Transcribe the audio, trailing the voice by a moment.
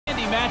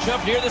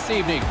matchup here this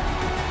evening.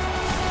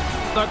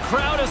 The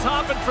crowd is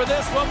hopping for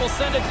this one. We'll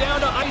send it down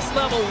to ice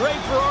level. Ray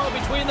Ferraro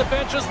between the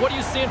benches. What are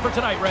you seeing for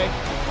tonight, Ray?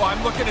 Well,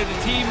 I'm looking at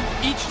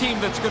each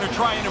team that's going to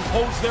try and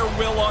impose their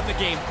will on the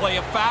game. Play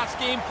a fast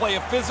game, play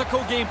a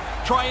physical game.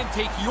 Try and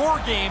take your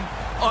game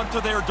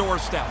onto their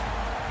doorstep.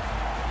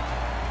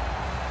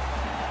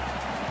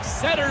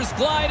 Setters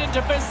glide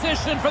into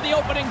position for the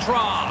opening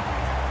draw.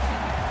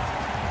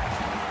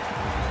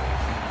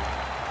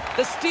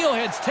 The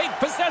Steelheads take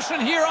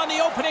possession here on the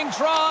opening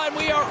draw, and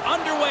we are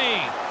underway.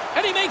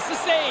 And he makes the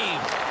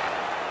save.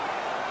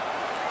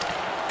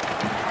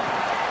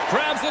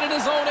 Grabs it in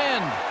his own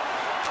end.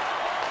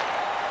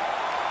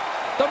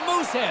 The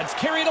Mooseheads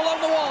carry it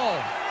along the wall.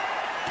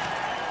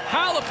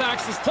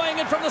 Halifax is playing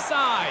it from the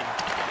side.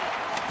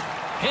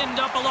 Pinned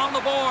up along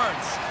the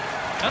boards.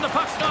 And the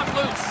puck's knocked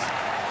loose.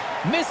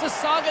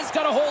 Mississauga's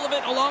got a hold of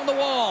it along the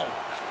wall.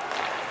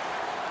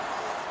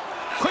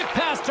 Quick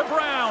pass to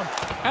Brown.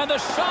 And the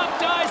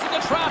shot dies in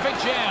the traffic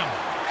jam.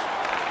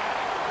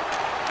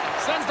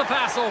 Sends the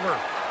pass over.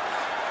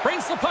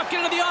 Brings the puck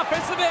into the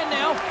offensive end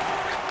now.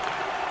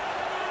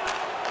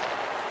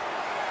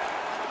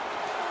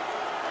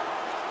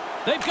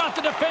 They've got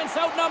the defense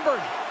outnumbered.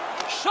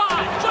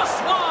 Shot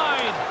just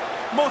wide.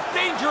 Most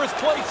dangerous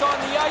place on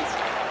the ice,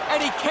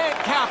 and he can't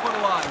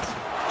capitalize.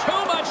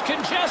 Too much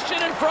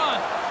congestion in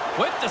front.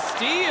 With the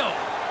steal.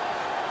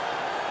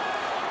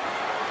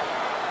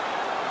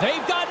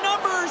 They've got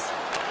numbers.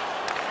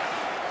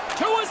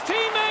 To his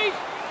teammate.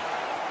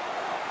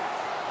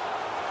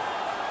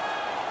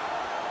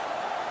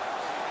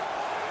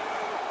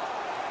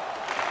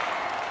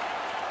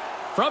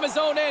 From his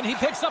own end, he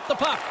picks up the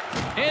puck.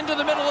 Into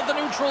the middle of the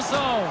neutral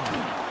zone.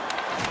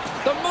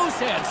 The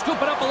Mooseheads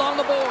scoop it up along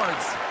the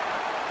boards.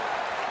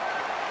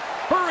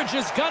 Burridge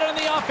has got it on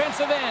the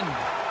offensive end.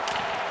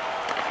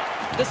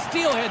 The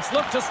Steelheads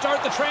look to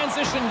start the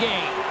transition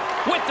game.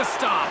 With the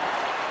stop.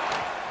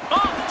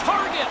 Off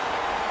target.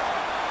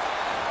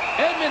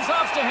 Edmonds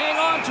opts to hang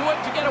on to it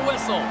to get a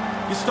whistle.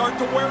 You start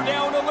to wear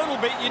down a little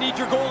bit. You need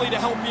your goalie to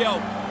help you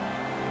out.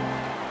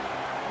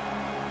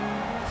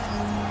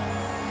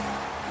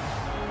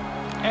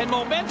 And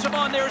momentum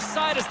on their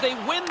side as they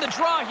win the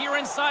draw here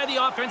inside the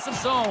offensive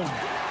zone.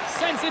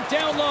 Sends it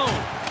down low.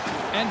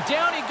 And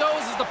down he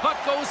goes as the puck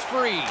goes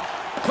free.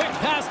 Quick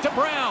pass to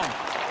Brown.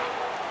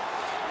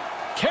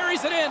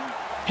 Carries it in.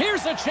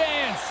 Here's a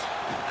chance.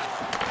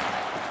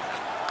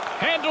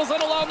 Handles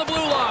it along the blue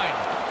line.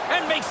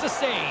 And makes the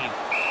save.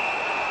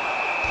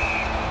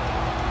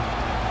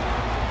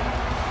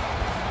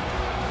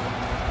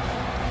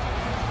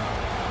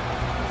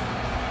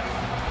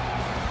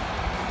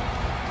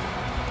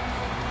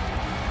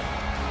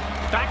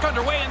 Back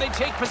underway, and they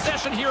take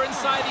possession here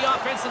inside the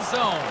offensive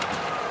zone.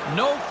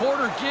 No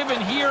quarter given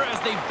here as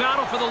they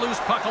battle for the loose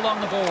puck along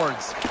the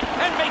boards.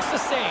 And makes the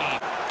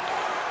save.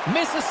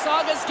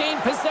 Mississauga's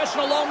gained possession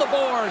along the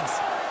boards.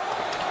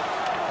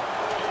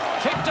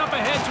 Kicked up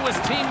ahead to his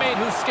teammate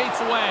who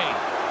skates away.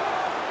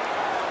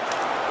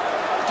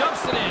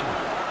 Dumps it in.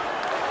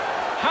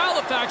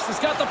 Halifax has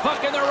got the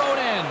puck in their own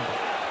end.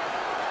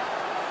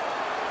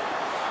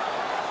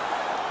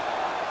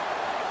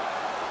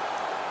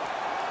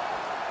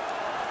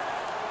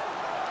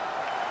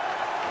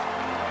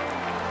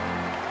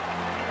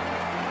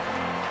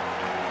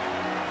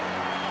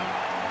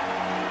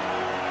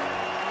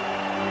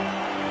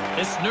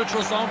 This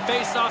neutral zone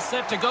face-off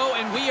set to go,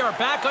 and we are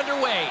back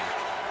underway.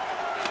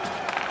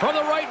 From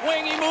the right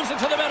wing, he moves it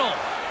to the middle.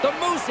 The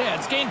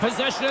Mooseheads gain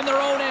possession in their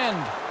own end.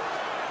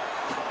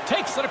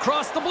 Takes it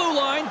across the blue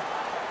line.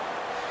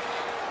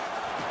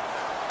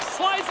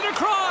 Slides it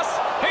across.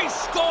 He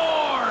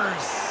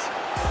scores!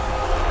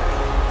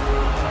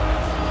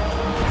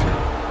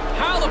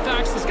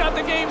 Halifax has got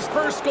the game's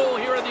first goal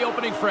here in the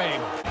opening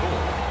frame.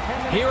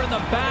 Here in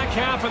the back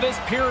half of this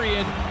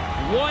period,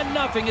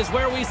 1-0 is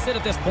where we sit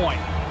at this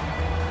point.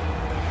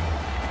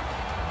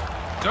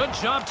 Good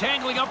job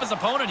tangling up his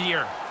opponent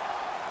here.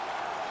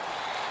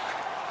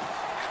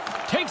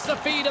 Takes the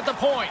feed at the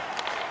point.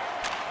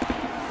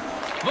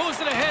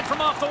 Moves it ahead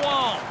from off the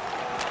wall.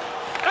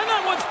 And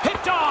that one's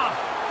picked off.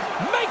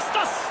 Makes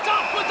the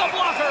stop with the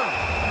blocker.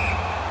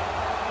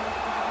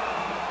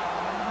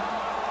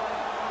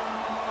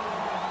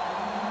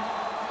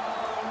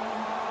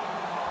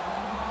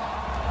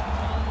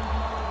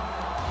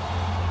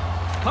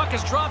 Puck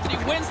is dropped and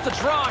he wins the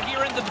draw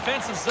here in the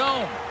defensive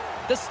zone.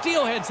 The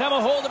Steelheads have a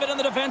hold of it in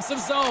the defensive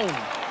zone.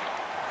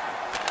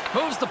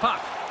 Moves the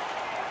puck.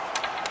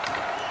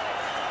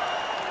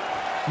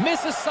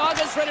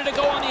 Mississauga's ready to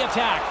go on the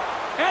attack.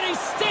 And he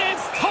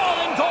stands tall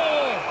in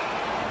goal.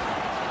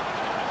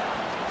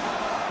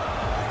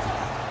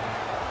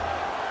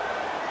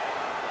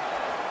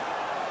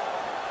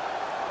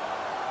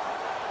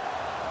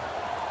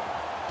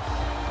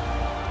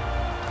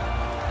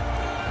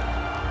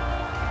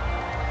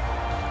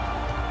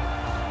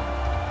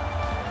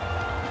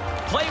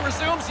 Play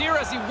resumes here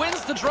as he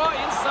wins the draw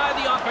inside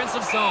the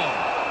offensive zone.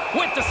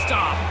 With the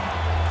stop.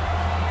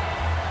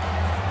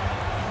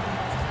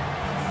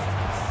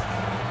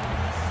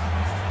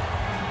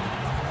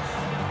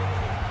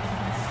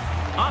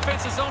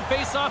 Offensive zone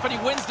face-off, and he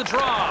wins the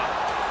draw.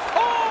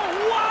 Oh,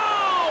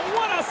 wow!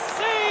 What a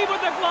save with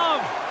the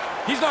glove!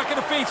 He's not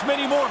going to face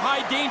many more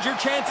high-danger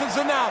chances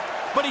than that,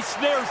 but he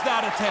snares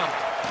that attempt.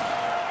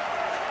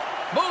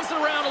 Moves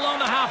it around along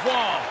the half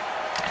wall.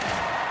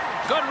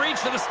 Good reach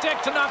to the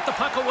stick to knock the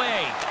puck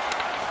away.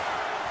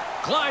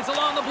 Glides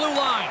along the blue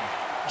line.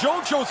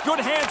 Jones shows good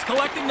hands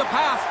collecting the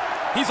pass.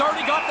 He's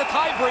already got the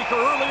tiebreaker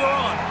earlier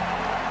on.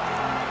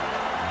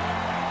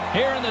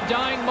 Here in the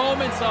dying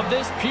moments of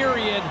this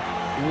period,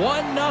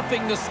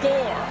 1-0 the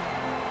score.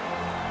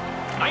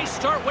 Nice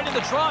start winning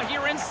the draw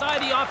here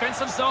inside the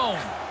offensive zone.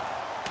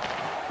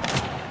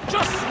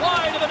 Just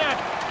wide of the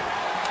net.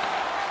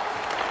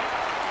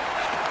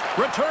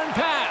 Return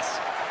pass.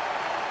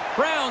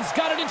 Brown's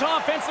got it into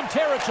offensive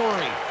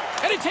territory.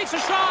 And he takes a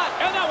shot,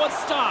 and that one's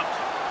stopped.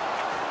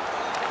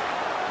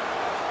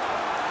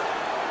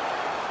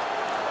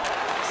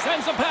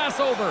 Sends a pass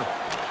over.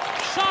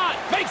 Shot,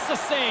 makes the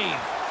save.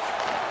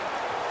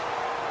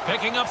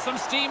 Picking up some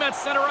steam at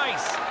center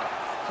ice.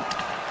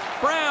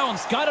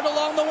 Brown's got it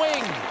along the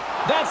wing.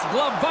 That's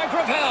gloved by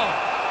Gravel.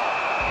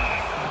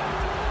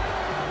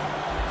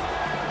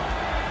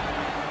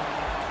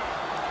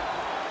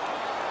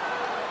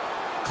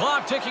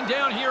 Clock ticking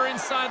down here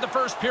inside the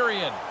first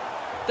period.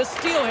 The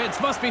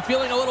Steelheads must be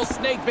feeling a little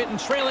snake-bitten,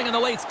 trailing in the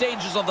late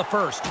stages of the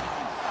first.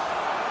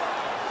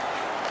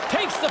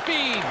 Takes the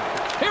feed.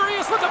 Here he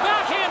is with the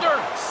backhander.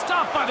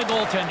 Stopped by the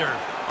goaltender.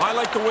 I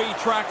like the way he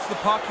tracks the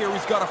puck here.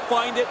 He's got to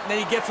find it, and then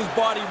he gets his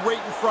body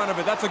right in front of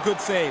it. That's a good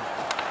save.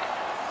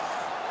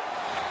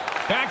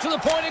 Back to the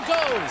point it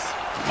goes.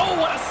 Oh,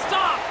 what a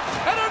stop!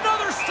 And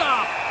another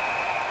stop!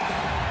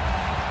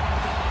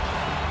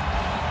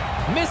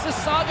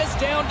 Mississauga's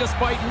down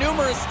despite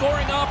numerous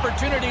scoring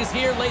opportunities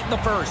here late in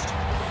the first.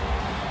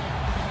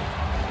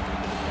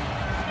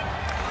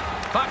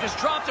 Puck is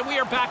dropped, and we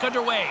are back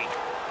underway.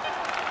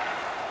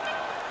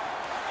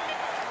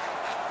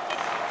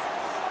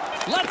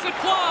 Lets it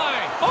fly.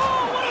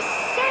 Oh, what a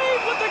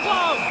save with the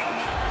glove.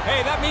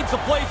 Hey, that means the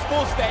play's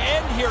supposed to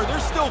end here.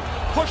 They're still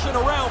pushing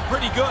around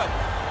pretty good.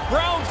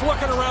 Brown's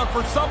looking around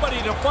for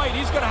somebody to fight.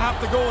 He's going to have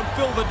to go and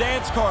fill the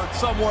dance card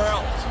somewhere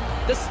else.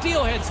 The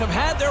Steelheads have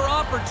had their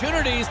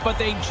opportunities,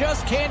 but they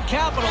just can't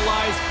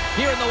capitalize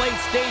here in the late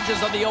stages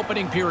of the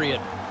opening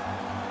period.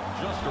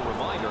 Just a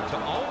reminder to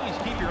always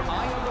keep your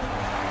eye on the...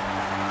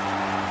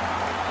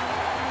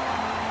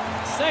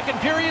 Second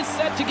period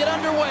set to get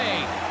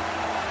underway.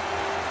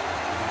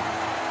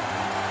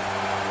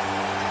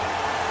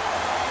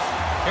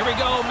 Here we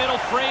go,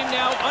 middle frame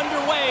now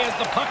underway as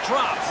the puck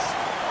drops.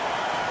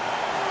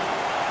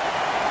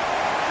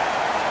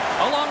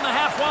 Along the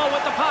half wall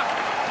with the puck.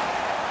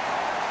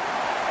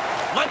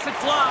 Lets it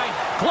fly.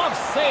 Glove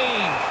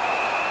save.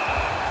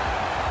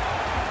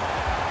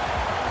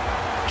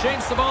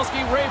 James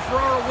Cybulski, Ray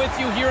Ferraro with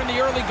you here in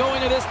the early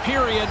going of this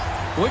period.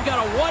 We've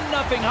got a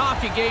 1-0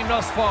 hockey game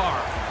thus far.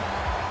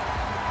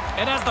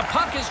 And as the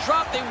puck is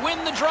dropped, they win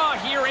the draw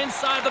here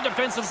inside the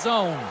defensive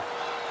zone.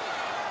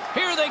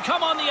 Here they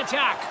come on the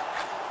attack.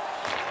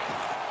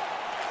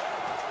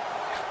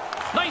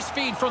 Nice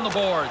feed from the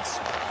boards.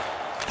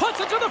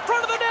 Puts it to the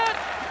front of the net.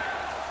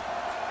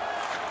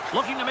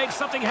 Looking to make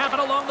something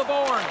happen along the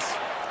boards.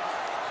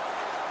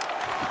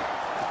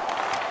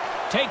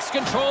 Takes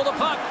control of the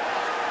puck.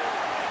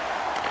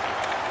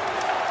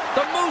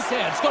 The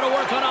Mooseheads going to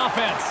work on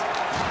offense.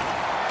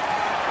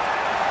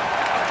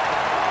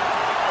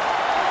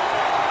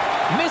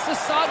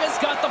 Mississauga's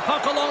got the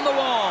puck along the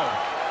wall.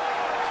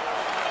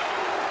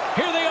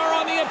 Here they are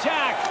on the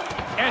attack.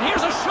 And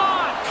here's a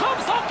shot.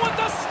 Comes up with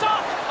the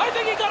stop. I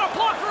think he got a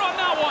blocker on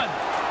that one.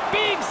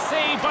 Big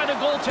save by the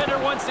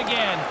goaltender once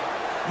again.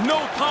 No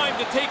time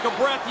to take a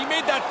breath. He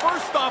made that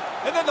first stop,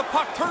 and then the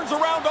puck turns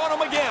around on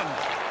him again.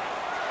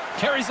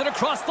 Carries it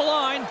across the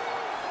line.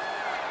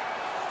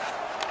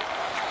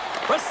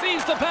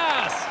 Receives the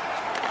pass.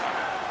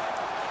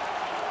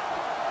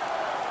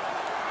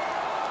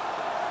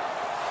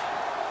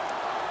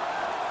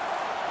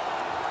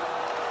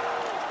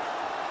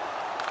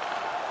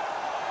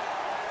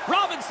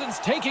 Robinson's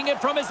taking it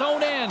from his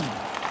own end.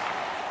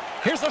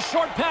 Here's a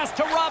short pass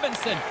to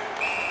Robinson.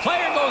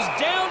 Player goes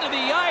down to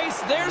the ice.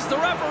 There's the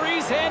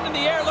referee's hand in the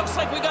air. Looks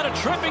like we got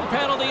a tripping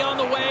penalty on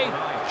the way.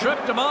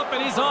 Tripped him up,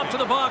 and he's off to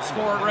the box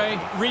for it, Ray.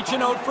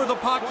 Reaching out for the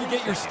puck, you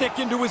get your stick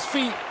into his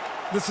feet.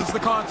 This is the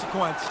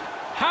consequence.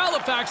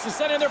 Halifax is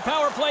sending their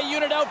power play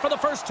unit out for the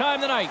first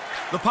time tonight.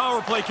 The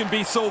power play can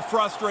be so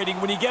frustrating.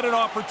 When you get an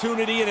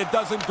opportunity and it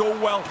doesn't go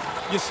well,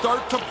 you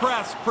start to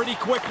press pretty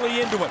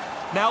quickly into it.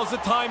 Now's the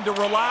time to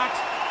relax,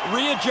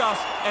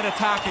 readjust, and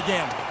attack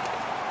again.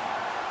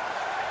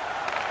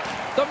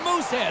 The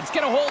Mooseheads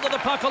get a hold of the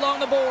puck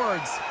along the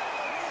boards.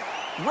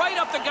 Right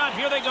up the gut,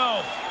 here they go.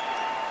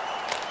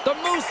 The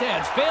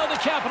Mooseheads fail to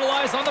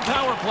capitalize on the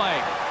power play.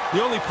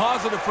 The only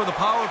positive for the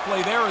power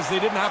play there is they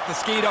didn't have to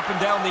skate up and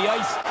down the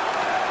ice.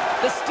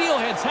 The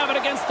Steelheads have it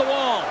against the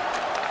wall.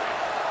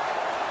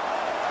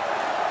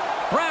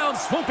 Brown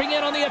swooping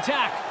in on the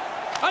attack.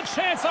 A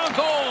chance on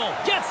goal.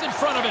 Gets in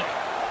front of it.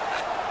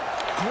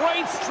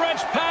 Great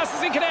stretch pass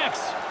as he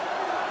connects.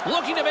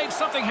 Looking to make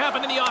something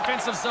happen in the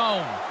offensive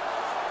zone.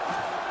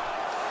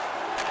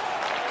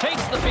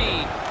 Takes the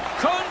feed.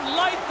 Couldn't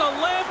light the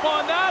lamp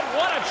on that.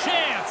 What a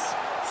chance.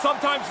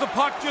 Sometimes the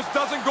puck just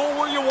doesn't go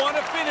where you want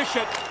to finish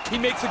it. He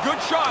makes a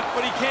good shot,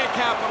 but he can't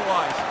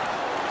capitalize.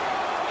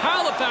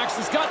 Halifax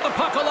has got the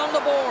puck along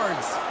the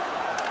boards.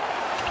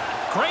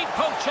 Great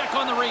poke check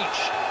on the reach.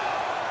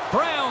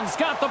 Brown's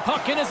got the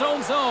puck in his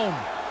own zone.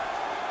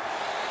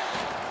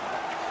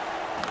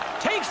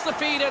 Takes the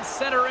feed at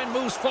center and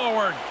moves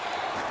forward.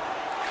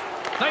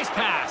 Nice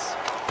pass.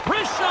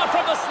 Wrist shot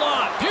from the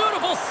slot.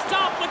 Beautiful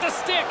stop with the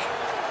stick.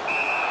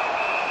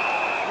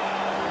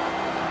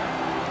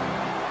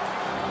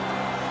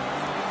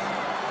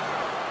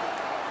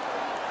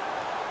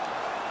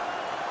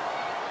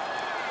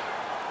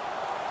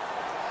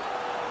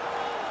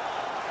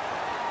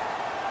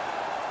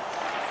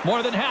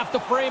 More than half the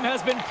frame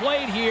has been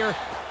played here.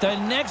 The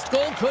next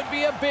goal could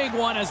be a big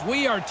one as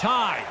we are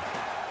tied.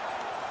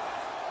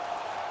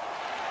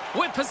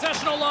 With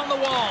possession along the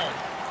wall.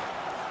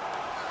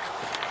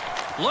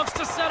 Looks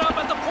to set up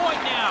at the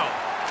point now.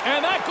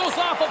 And that goes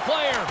off a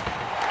player.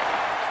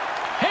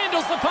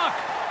 Handles the puck.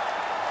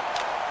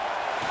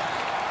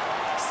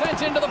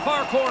 Sent into the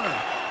far corner.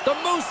 The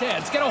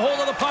Mooseheads get a hold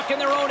of the puck in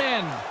their own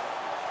end.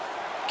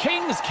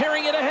 Kings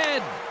carrying it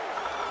ahead.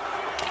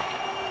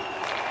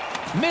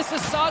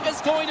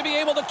 Mississauga's going to be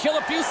able to kill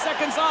a few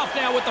seconds off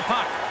now with the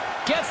puck.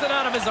 Gets it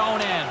out of his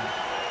own end.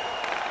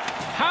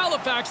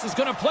 Halifax is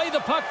going to play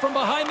the puck from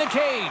behind the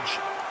cage.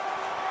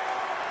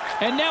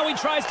 And now he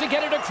tries to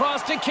get it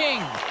across to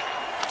King.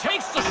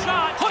 Takes the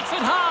shot, puts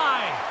it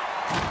high.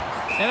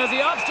 And as he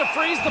opts to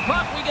freeze the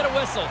puck, we get a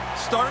whistle.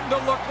 Starting to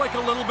look like a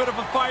little bit of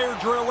a fire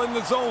drill in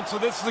the zone, so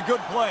this is a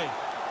good play.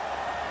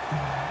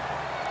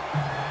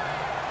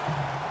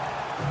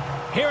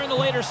 Here in the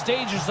later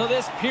stages of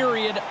this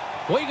period,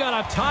 we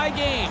got a tie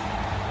game.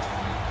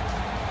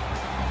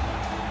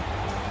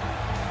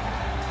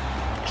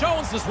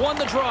 Jones has won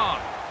the draw.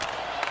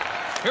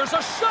 Here's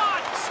a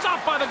shot,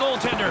 stopped by the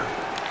goaltender.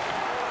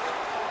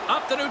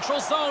 Up the neutral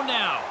zone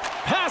now.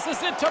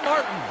 Passes it to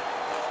Martin.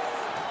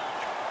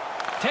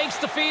 Takes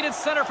the feed at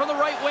center from the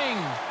right wing.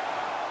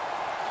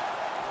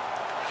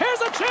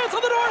 Here's a chance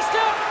on the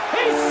doorstep.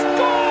 He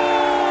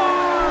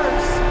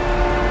scores!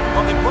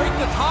 Well, they break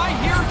the tie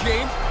here,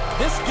 James.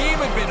 This game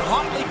had been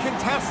hotly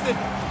contested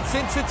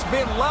since it's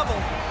been level.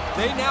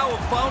 They now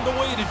have found a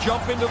way to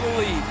jump into the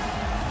lead.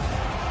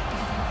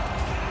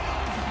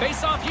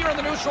 Face off here in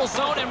the neutral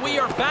zone, and we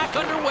are back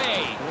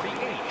underway.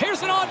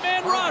 Here's an odd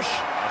man rush.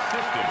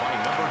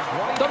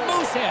 The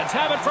Mooseheads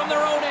have it from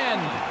their own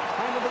end.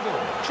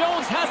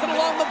 Jones has it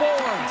along the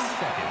boards.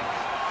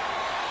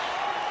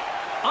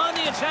 On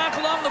the attack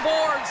along the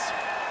boards.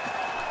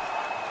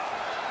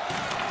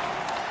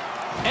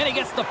 And he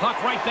gets the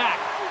puck right back.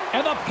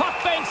 And the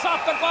puck banks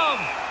off the glove.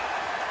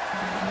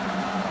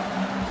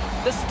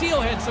 The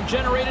Steelheads have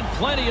generated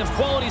plenty of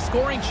quality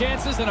scoring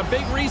chances and a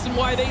big reason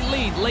why they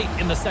lead late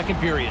in the second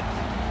period.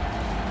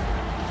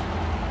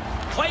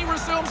 Play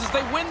resumes as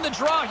they win the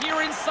draw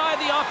here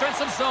inside the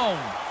offensive zone.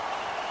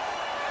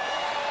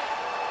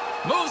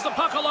 Moves the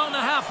puck along the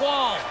half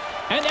wall.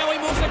 And now he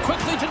moves it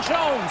quickly to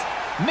Jones.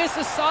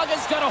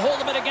 Mississauga's got a hold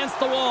of it against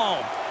the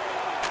wall.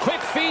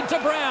 Quick feed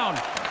to Brown.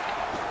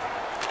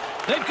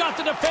 They've got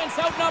the defense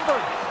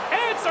outnumbered.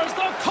 Answers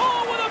the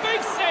call with a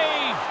big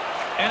save.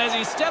 And as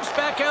he steps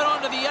back out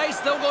onto the ice,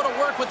 they'll go to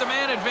work with the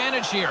man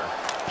advantage here.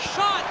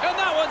 Shot, and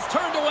that one's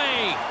turned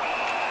away.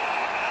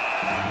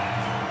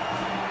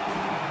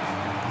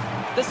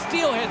 The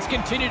Steelheads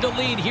continue to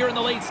lead here in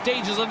the late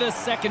stages of this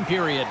second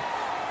period.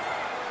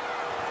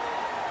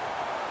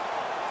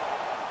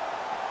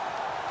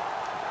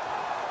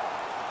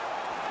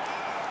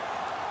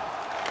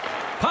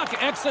 Puck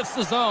exits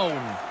the zone.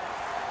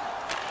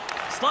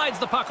 Slides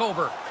the puck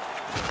over.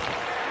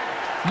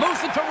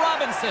 Moves it to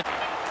Robinson.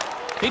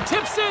 He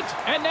tips it,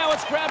 and now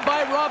it's grabbed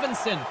by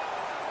Robinson.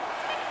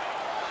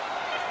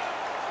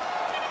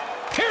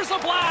 Here's a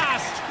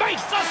blast.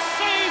 Makes the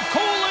save.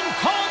 Cool and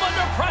calm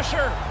under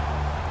pressure.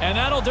 And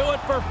that'll do it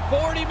for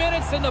 40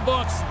 minutes in the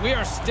books. We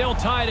are still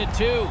tied at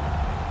 2.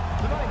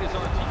 Tonight is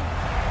on TV.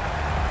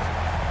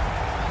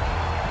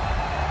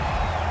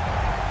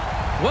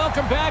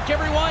 Welcome back,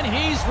 everyone.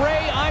 He's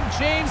Ray. I'm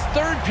James.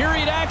 Third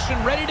period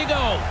action ready to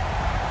go.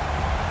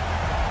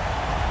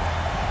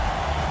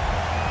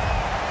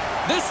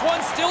 This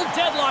one's still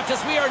deadlocked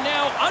as we are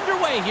now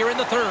underway here in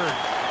the third.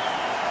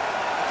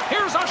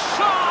 Here's a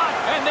shot,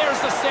 and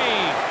there's the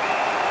save.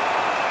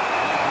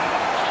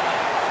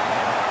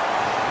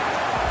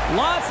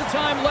 Lots of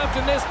time left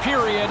in this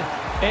period.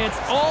 It's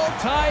all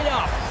tied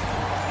up.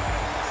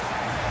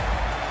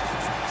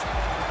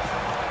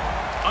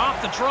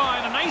 Off the draw,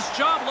 and a nice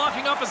job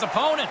locking up his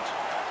opponent.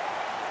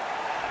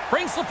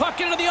 Brings the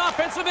puck into the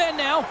offensive end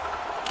now.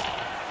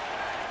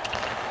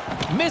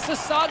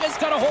 Mississauga's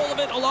got a hold of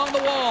it along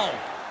the wall.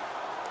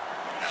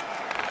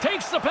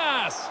 Takes the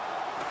pass.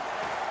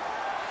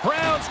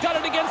 Brown's got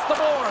it against the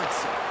boards.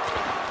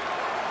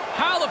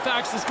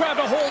 Halifax has grabbed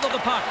a hold of the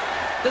puck.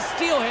 The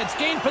Steelheads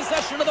gain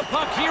possession of the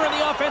puck here in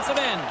the offensive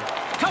end.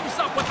 Comes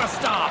up with a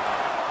stop.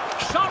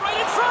 Shot right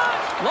in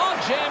front. Long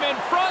jam in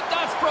front.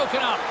 That's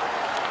broken up.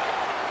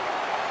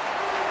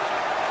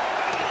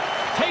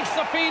 Takes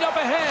the feed up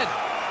ahead.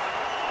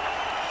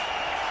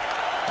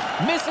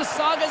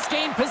 Mississauga's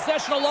gained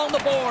possession along the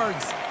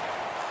boards.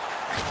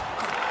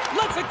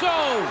 Lets it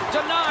go.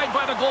 Denied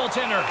by the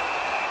goaltender.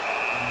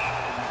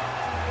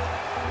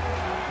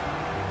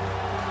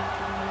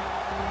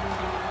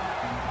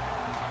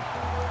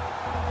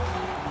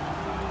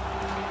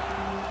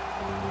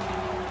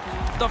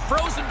 The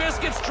frozen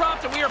biscuits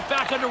dropped, and we are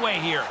back underway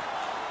here.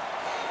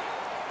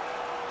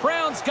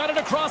 Brown's got it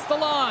across the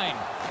line.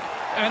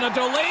 And a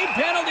delayed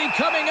penalty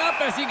coming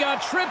up as he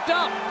got tripped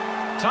up.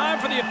 Time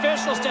for the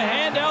officials to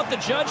hand out the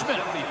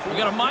judgment. We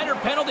got a minor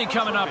penalty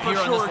coming up here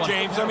on this one. For sure,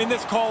 James. I mean,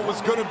 this call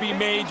was going to be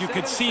made. You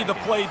could see the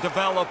play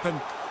develop,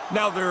 and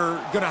now they're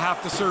going to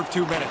have to serve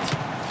 2 minutes.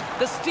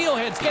 The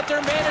Steelheads get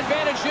their man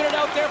advantage unit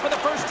out there for the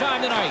first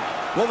time tonight.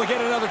 Well, they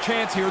get another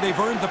chance here. They've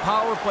earned the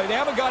power play. They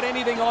haven't got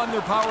anything on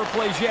their power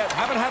plays yet.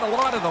 Haven't had a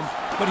lot of them,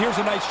 but here's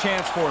a nice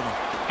chance for them.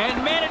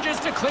 And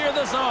manages to clear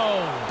the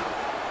zone.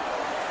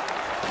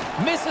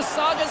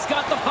 Mississauga's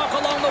got the puck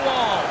along the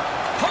wall.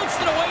 Pokes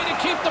it away to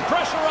keep the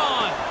pressure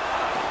on.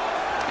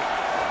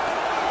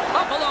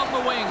 Up along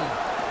the wing.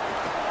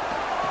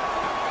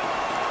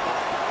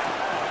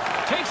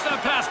 Takes that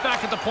pass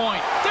back at the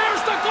point.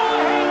 There's the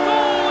go-ahead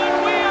goal, and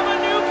we have a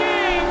new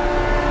game.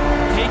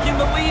 Taking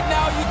the lead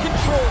now, you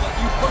control it.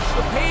 You push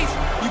the pace,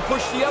 you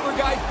push the other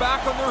guys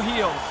back on their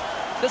heels.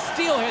 The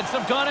Steelheads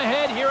have gone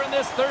ahead here in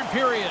this third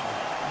period.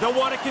 They'll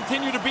want to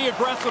continue to be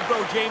aggressive,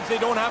 though, James. They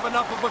don't have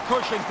enough of a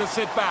cushion to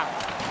sit back.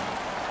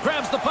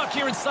 Grabs the puck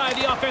here inside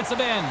the offensive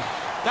end.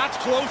 That's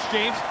close,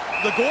 James.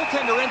 The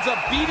goaltender ends up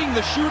beating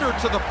the shooter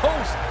to the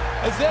post.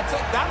 As that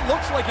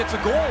looks like it's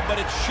a goal, but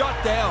it's shut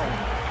down.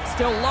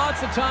 Still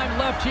lots of time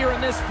left here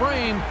in this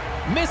frame.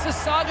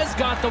 Mississauga's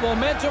got the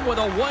momentum with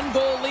a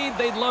 1-goal lead.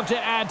 They'd love to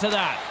add to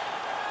that.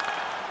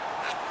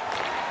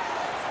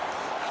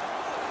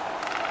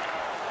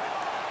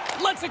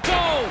 Lets it go.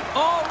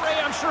 Oh, Ray,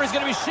 I'm sure he's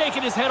going to be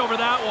shaking his head over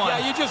that one.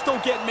 Yeah, you just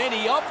don't get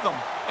many of them.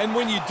 And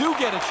when you do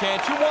get a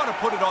chance, you want to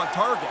put it on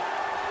target.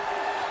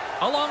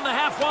 Along the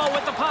half wall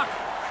with the puck.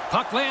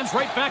 Puck lands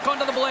right back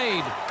onto the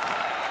blade.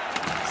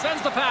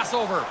 Sends the pass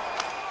over.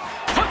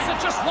 Puts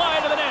it just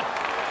wide of the net.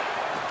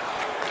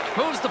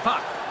 Moves the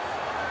puck.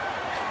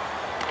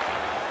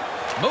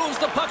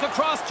 Moves the puck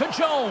across to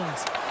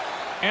Jones.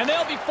 And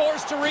they'll be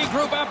forced to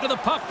regroup after the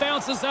puck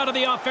bounces out of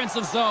the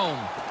offensive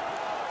zone.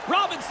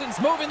 Robinson's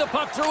moving the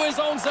puck through his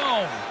own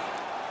zone.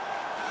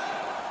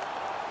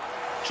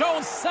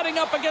 Jones setting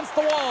up against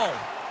the wall.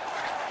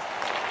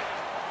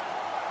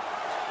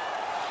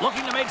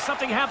 Looking to make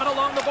something happen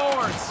along the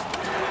boards.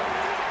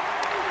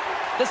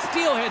 The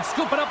Steelheads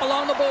scoop it up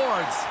along the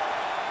boards.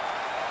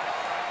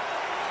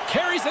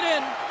 Carries it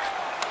in.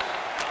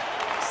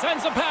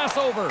 Sends a pass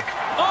over.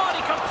 Oh, and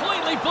he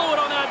completely blew it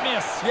on that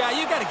miss. Yeah,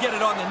 you got to get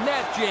it on the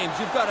net, James.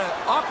 You've got an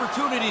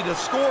opportunity to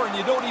score, and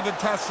you don't even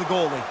test the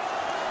goalie.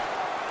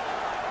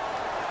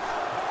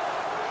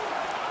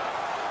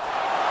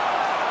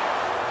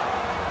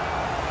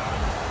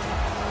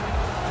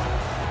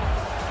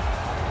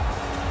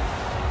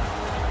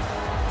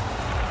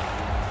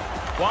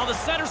 While the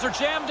centers are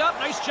jammed up,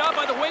 nice job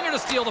by the winger to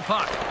steal the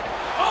puck.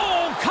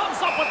 Oh,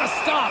 comes up with a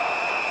stop.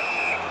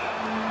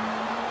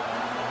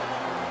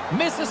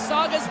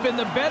 Mississauga's been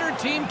the better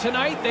team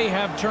tonight. They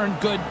have turned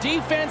good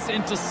defense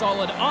into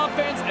solid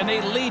offense, and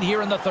they lead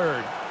here in the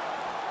third.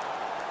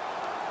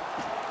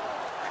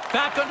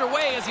 Back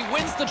underway as he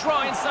wins the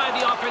draw inside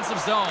the offensive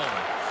zone.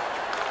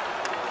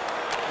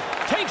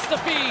 Takes the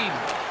feed,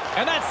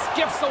 and that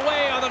skips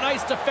away on a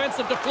nice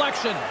defensive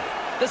deflection.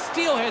 The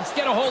Steelheads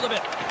get a hold of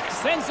it.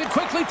 Sends it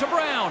quickly to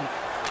Brown.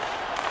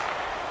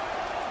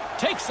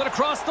 Takes it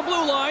across the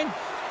blue line.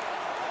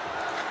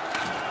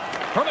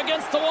 From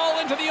against the wall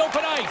into the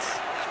open ice.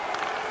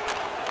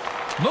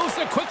 Moves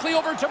it quickly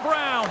over to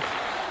Brown.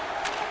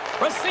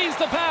 Receives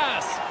the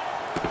pass.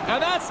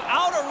 And that's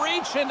out of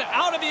reach and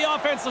out of the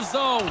offensive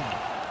zone.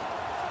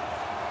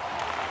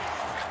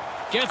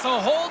 Gets a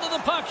hold of the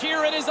puck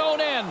here in his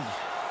own end.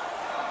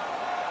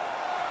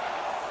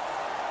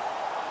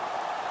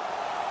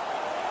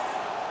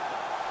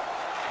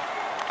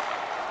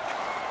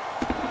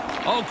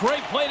 Oh,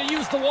 great play to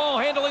use the wall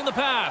handling the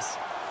pass.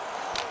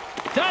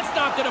 That's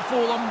not going to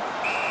fool him.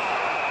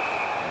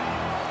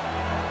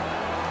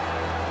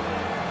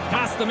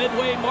 Past the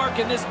midway mark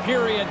in this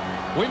period,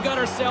 we've got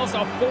ourselves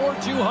a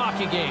 4-2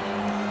 hockey game.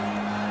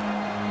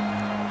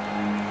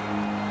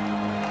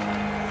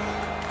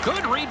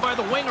 Good read by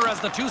the winger as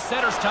the two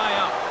centers tie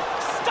up.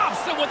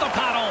 Stops it with a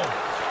paddle.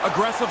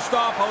 Aggressive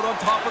stop out on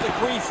top of the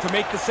crease to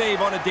make the save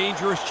on a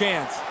dangerous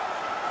chance.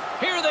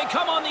 Here they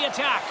come on the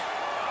attack.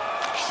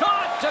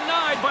 Shot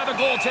denied by the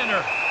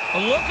goaltender.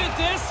 Look at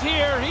this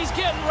here. He's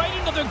getting right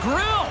into the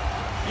grill.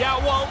 Yeah,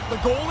 well, the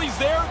goalie's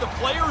there. The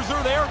players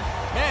are there.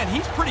 Man,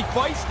 he's pretty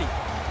feisty.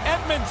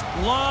 Edmonds.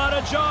 Lot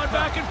of John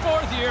back and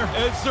forth here.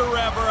 Is there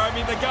ever? I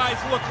mean, the guys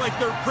look like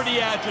they're pretty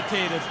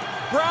agitated.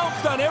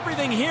 Brown's done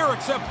everything here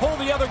except pull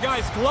the other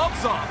guy's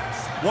gloves off.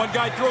 One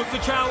guy throws the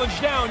challenge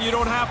down. You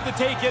don't have to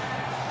take it,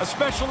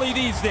 especially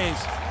these days.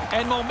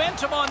 And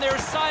momentum on their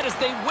side as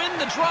they win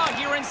the draw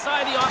here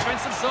inside the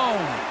offensive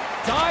zone.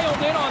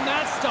 Dialed in on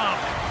that stop.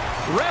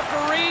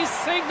 Referee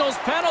signals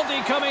penalty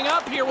coming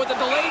up here with a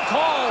delayed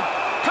call.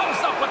 Comes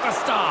up with the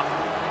stop.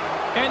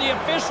 And the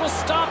officials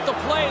stop the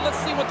play. Let's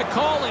see what the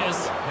call is.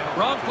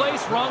 Wrong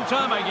place, wrong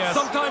time, I guess.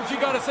 Sometimes you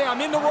got to say,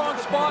 I'm in the wrong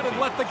spot and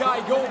let the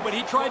guy go, but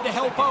he tried to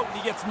help out and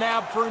he gets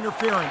nabbed for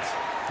interference.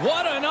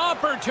 What an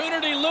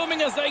opportunity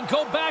looming as they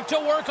go back to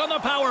work on the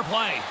power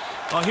play.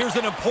 Well, here's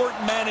an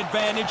important man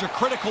advantage, a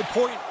critical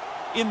point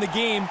in the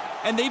game,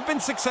 and they've been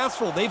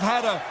successful. They've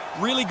had a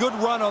really good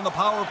run on the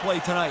power play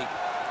tonight.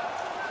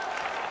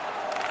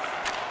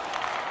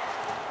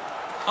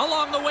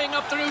 Along the wing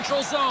up the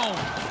neutral zone.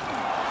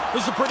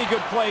 This is a pretty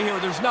good play here.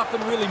 There's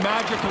nothing really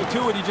magical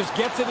to it. He just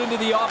gets it into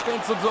the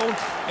offensive zone,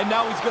 and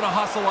now he's going to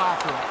hustle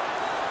after it.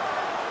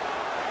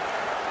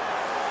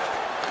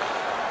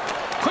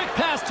 Quick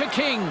pass to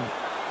King.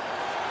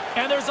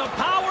 And there's a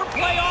power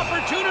play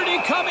opportunity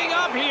coming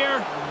up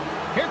here.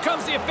 Here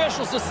comes the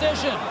official's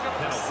decision.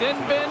 Sin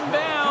bin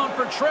down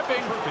for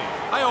tripping.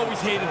 I always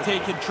hated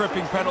taking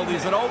tripping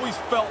penalties. It always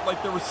felt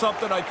like there was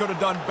something I could have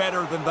done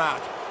better than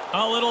that.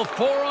 A little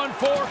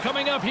 4-on-4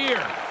 coming up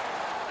here.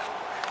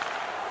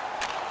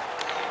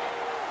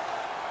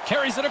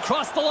 Carries it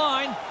across the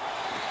line.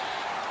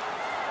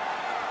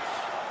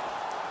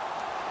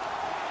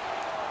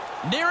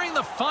 Nearing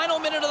the final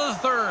minute of the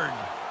third.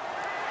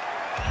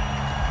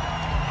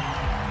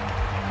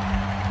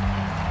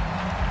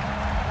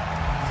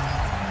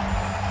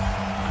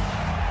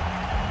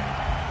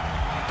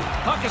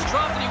 Puck is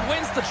dropped and he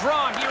wins the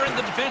draw here in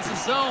the defensive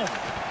zone.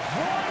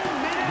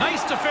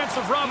 Nice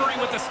defensive robbery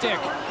with the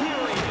stick.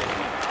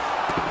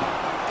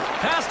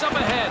 Passed up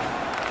ahead.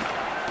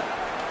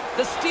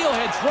 The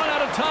Steelheads run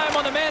out of time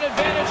on the man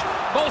advantage.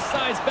 Both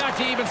sides back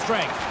to even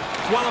strength.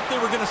 Well, if they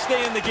were going to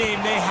stay in the game,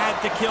 they had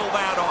to kill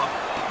that off.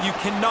 You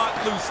cannot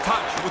lose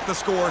touch with the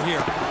score here.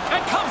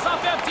 And comes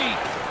up empty.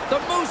 The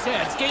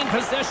Mooseheads gain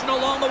possession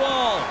along the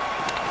wall.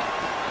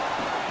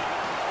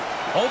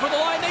 Over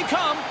the line they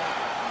come.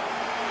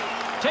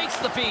 Takes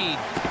the feed.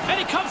 And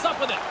he comes up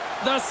with it.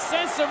 The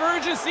sense of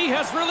urgency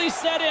has really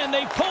set in.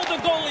 They pulled the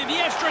goalie.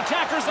 The extra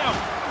attacker's out.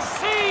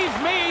 Save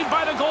made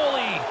by the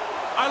goalie.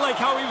 I like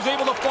how he was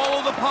able to follow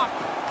the puck.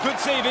 Good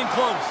save in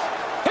close.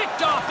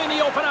 Picked off in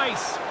the open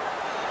ice.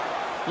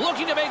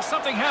 Looking to make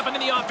something happen in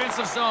the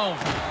offensive zone.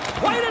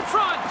 Right in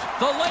front.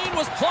 The lane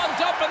was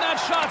plugged up and that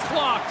shot's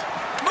blocked.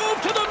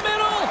 Move to the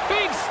middle.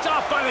 Big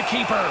stop by the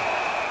keeper.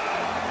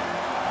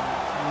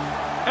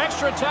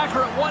 Extra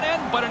attacker at one end,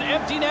 but an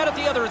empty net at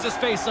the other as this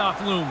face-off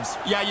looms.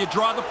 Yeah, you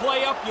draw the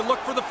play up. You look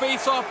for the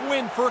face-off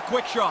win for a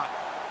quick shot.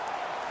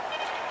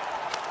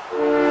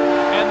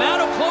 And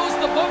that'll close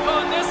the book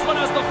on this one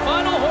as the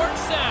final horn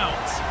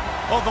sounds.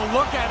 Well, they'll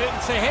look at it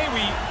and say, hey,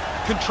 we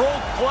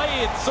controlled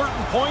play at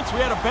certain points.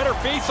 We had a better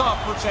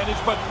face-off percentage,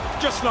 but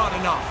just not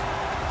enough.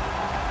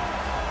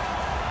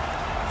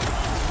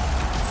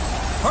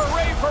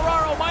 Hooray,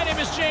 Ferraro. My name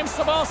is James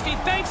Cybulski.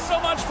 Thanks so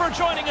much for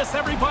joining us,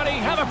 everybody.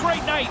 Have a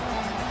great night.